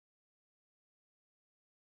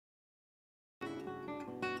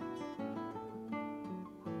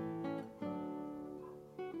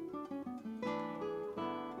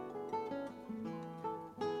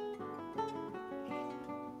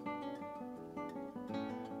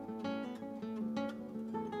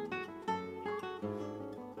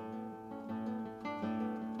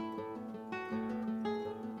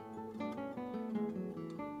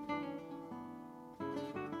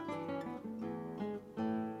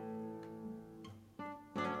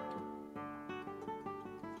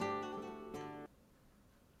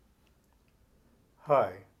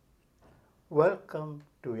Hi, welcome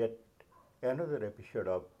to yet another episode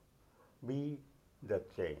of Be the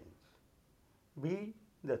Change. Be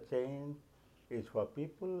the Change is for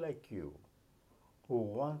people like you who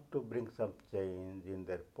want to bring some change in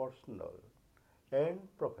their personal and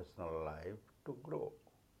professional life to grow.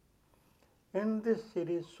 In this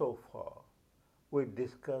series so far, we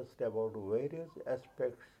discussed about various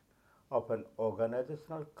aspects of an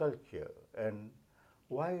organizational culture and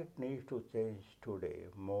why it needs to change today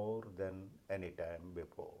more than any time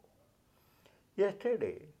before.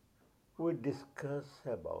 Yesterday, we discussed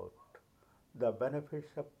about the benefits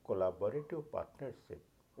of collaborative partnership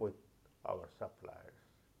with our suppliers.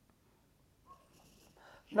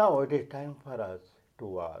 Now it is time for us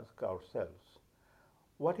to ask ourselves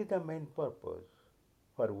what is the main purpose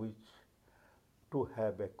for which to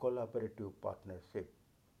have a collaborative partnership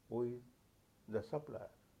with the supplier?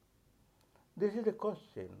 This is a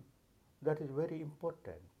question that is very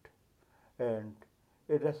important and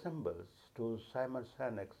it resembles to Simon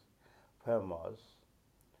Sinek's famous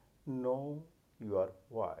know your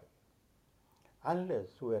why.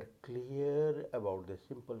 Unless we are clear about the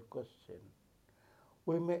simple question,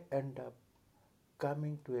 we may end up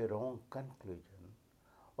coming to a wrong conclusion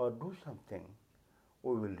or do something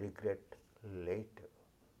we will regret later.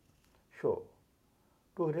 So,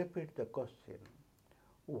 to repeat the question,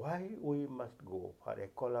 why we must go for a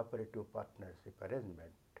collaborative partnership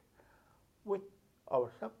arrangement with our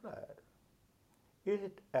supplier? Is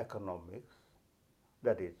it economics,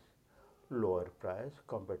 that is, lower price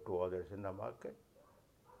compared to others in the market?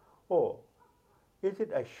 Or is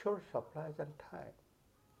it assured supplies and time?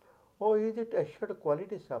 Or is it assured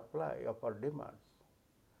quality supply of our demands?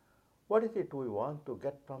 What is it we want to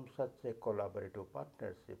get from such a collaborative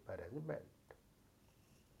partnership arrangement?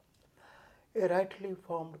 A rightly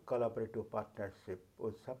formed collaborative partnership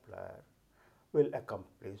with supplier will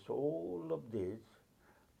accomplish all of these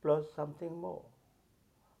plus something more.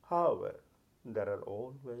 However, there are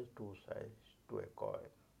always two sides to a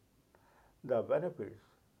coin. The benefits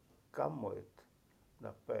come with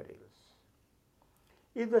the perils.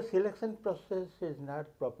 If the selection process is not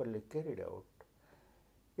properly carried out,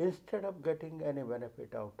 instead of getting any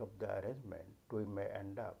benefit out of the arrangement, we may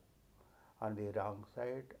end up on the wrong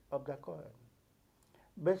side of the coin.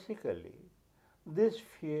 Basically, this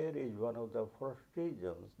fear is one of the first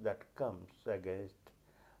reasons that comes against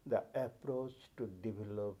the approach to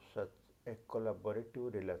develop such a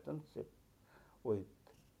collaborative relationship with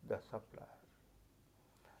the supplier.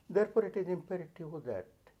 Therefore, it is imperative that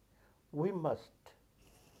we must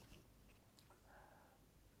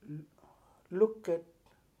look at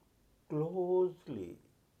closely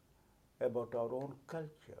about our own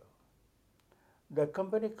culture. The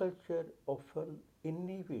company culture often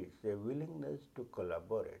inhibits a willingness to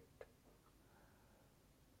collaborate.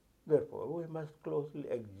 Therefore, we must closely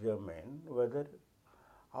examine whether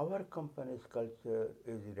our company's culture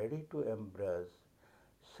is ready to embrace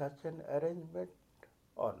such an arrangement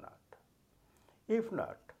or not. If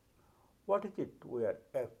not, what is it we are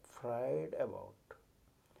afraid about?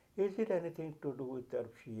 Is it anything to do with our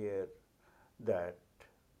fear that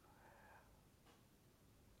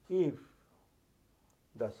if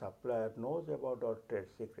the supplier knows about our trade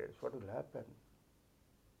secrets, what will happen?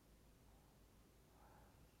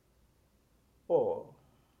 Or,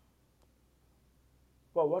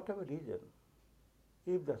 for whatever reason,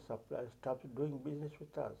 if the supplier stops doing business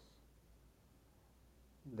with us,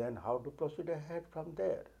 then how to proceed ahead from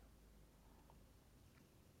there?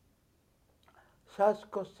 Such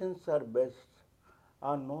questions are based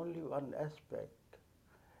on only one aspect,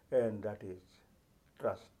 and that is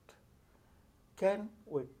trust. Can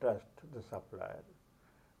we trust the supplier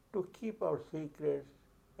to keep our secrets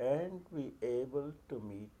and be able to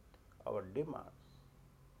meet our demands?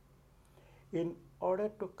 In order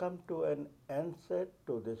to come to an answer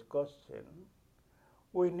to this question,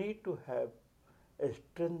 we need to have a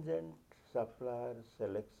stringent supplier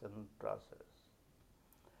selection process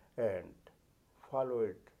and follow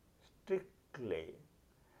it strictly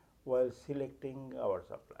while selecting our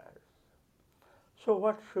suppliers. So,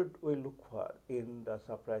 what should we look for in the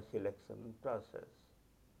supply selection process?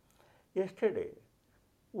 Yesterday,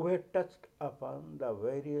 we had touched upon the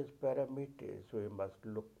various parameters we must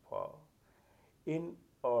look for in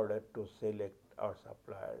order to select our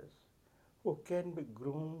suppliers who can be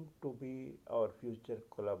groomed to be our future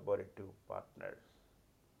collaborative partners.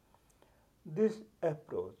 This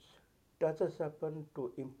approach touches upon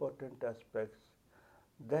two important aspects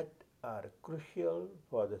that are crucial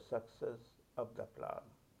for the success of the plan: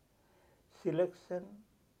 selection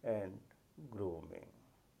and grooming.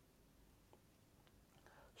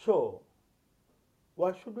 So,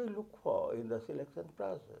 What should we look for in the selection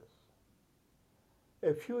process?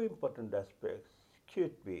 A few important aspects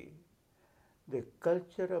could be the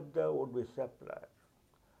culture of the would-be supplier.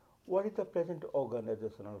 What is the present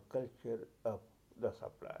organizational culture of the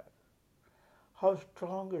supplier? How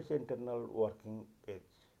strong its internal working is?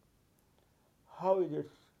 How is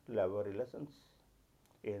its labor relations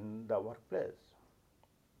in the workplace?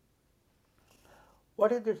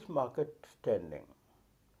 What is its market standing?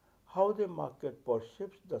 How the market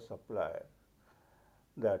perceives the supplier,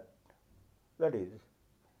 that, that is,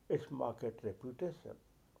 its market reputation,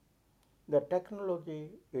 the technology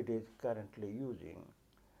it is currently using,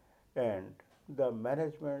 and the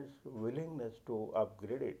management's willingness to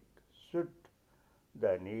upgrade it should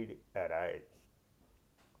the need arise.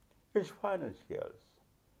 Its financials.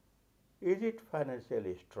 Is it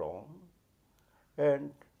financially strong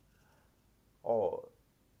and or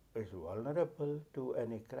is vulnerable to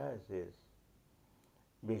any crisis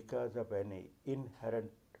because of any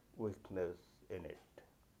inherent weakness in it?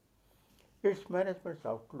 Its management's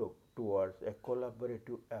outlook towards a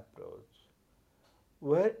collaborative approach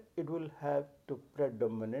where it will have to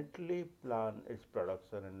predominantly plan its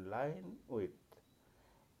production in line with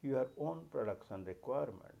your own production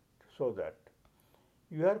requirement so that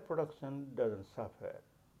your production doesn't suffer,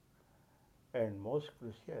 and most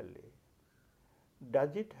crucially, does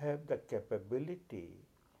it have the capability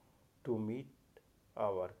to meet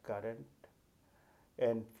our current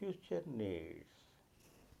and future needs?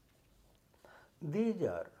 These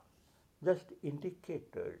are just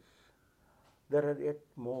indicators. There are yet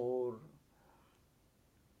more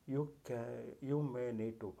you may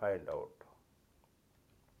need to find out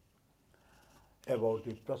about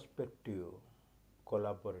the prospective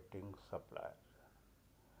collaborating supplier.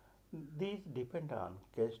 These depend on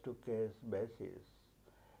case to case basis,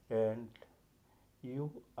 and you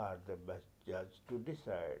are the best judge to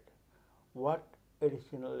decide what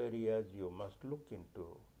additional areas you must look into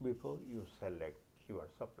before you select your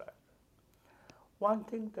supplier. One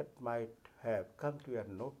thing that might have come to your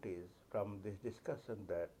notice from this discussion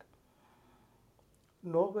that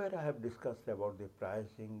nowhere I have discussed about the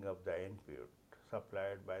pricing of the input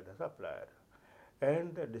supplied by the supplier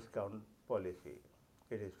and the discount policy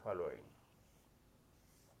it is following,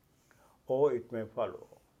 or it may follow,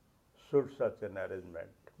 should such an arrangement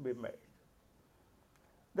be made.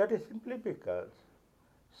 That is simply because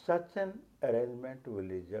such an arrangement will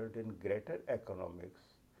result in greater economics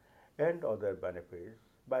and other benefits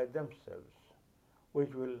by themselves,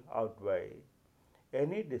 which will outweigh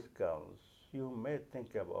any discounts you may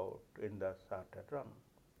think about in the shorter run.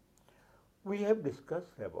 We have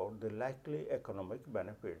discussed about the likely economic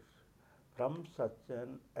benefits from such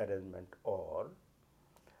an arrangement, or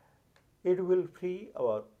it will free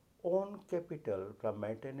our own capital from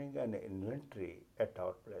maintaining an inventory at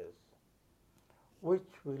our place, which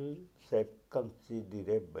will save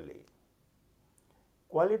considerably.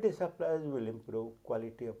 Quality supplies will improve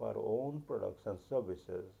quality of our own products and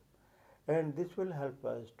services, and this will help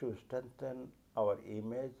us to strengthen our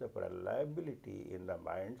image of reliability in the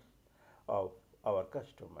minds of our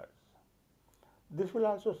customers. This will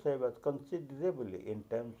also save us considerably in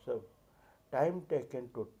terms of time taken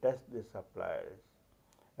to test the suppliers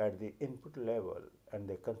at the input level and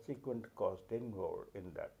the consequent cost involved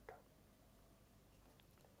in that.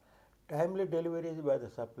 Timely deliveries by the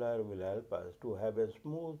supplier will help us to have a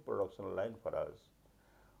smooth production line for us,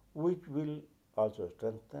 which will also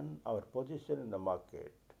strengthen our position in the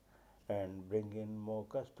market and bring in more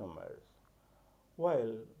customers,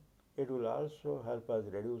 while it will also help us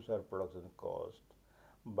reduce our production cost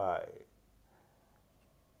by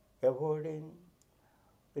avoiding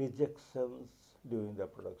rejections during the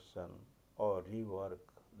production or rework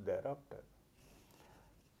thereafter.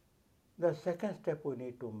 The second step we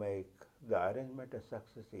need to make the arrangement a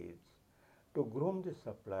success is to groom the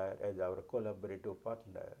supplier as our collaborative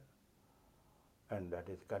partner, and that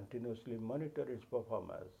is continuously monitor its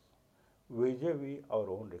performance vis-a-vis our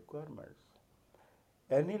own requirements.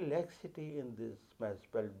 Any laxity in this may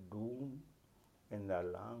spell doom in the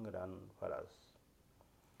long run for us.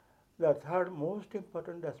 The third most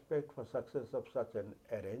important aspect for success of such an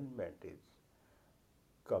arrangement is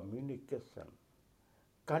communication.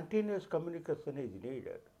 Continuous communication is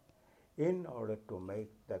needed in order to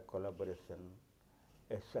make the collaboration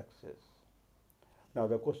a success. Now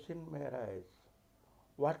the question may arise,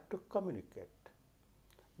 what to communicate?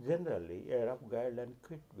 Generally, a rough guideline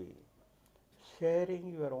could be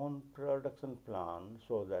sharing your own production plan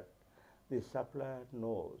so that the supplier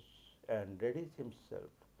knows and readies himself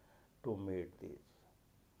to meet these.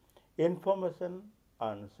 Information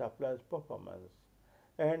on supplier's performance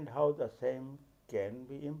and how the same can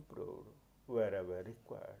be improved wherever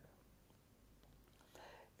required.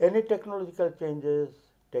 Any technological changes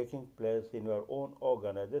taking place in your own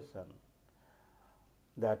organization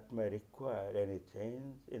that may require any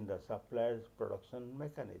change in the supplier's production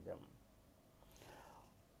mechanism.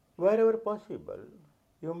 Wherever possible,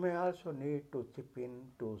 you may also need to chip in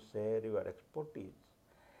to share your expertise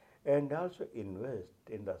and also invest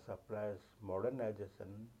in the supplier's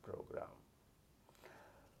modernization program.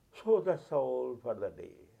 So that's all for the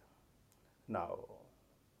day. Now,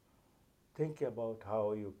 think about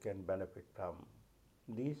how you can benefit from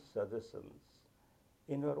these suggestions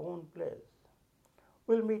in your own place.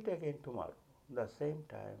 We'll meet again tomorrow, the same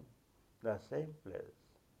time, the same place.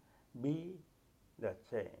 Be the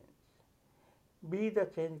change. Be the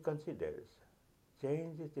change considers.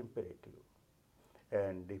 Change is imperative.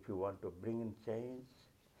 And if you want to bring in change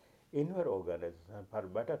in your organization for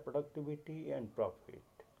better productivity and profit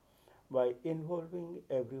by involving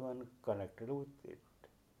everyone connected with it,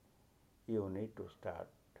 you need to start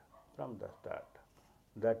from the start.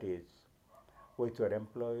 That is, with your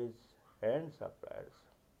employees and suppliers.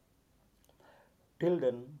 Till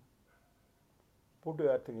then, put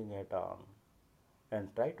your thinking hat on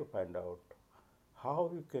and try to find out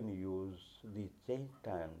how you can use these change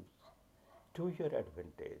times to your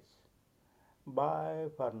advantage. Bye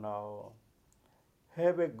for now.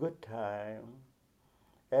 Have a good time.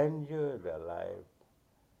 Enjoy the life.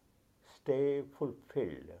 Stay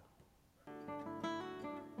fulfilled.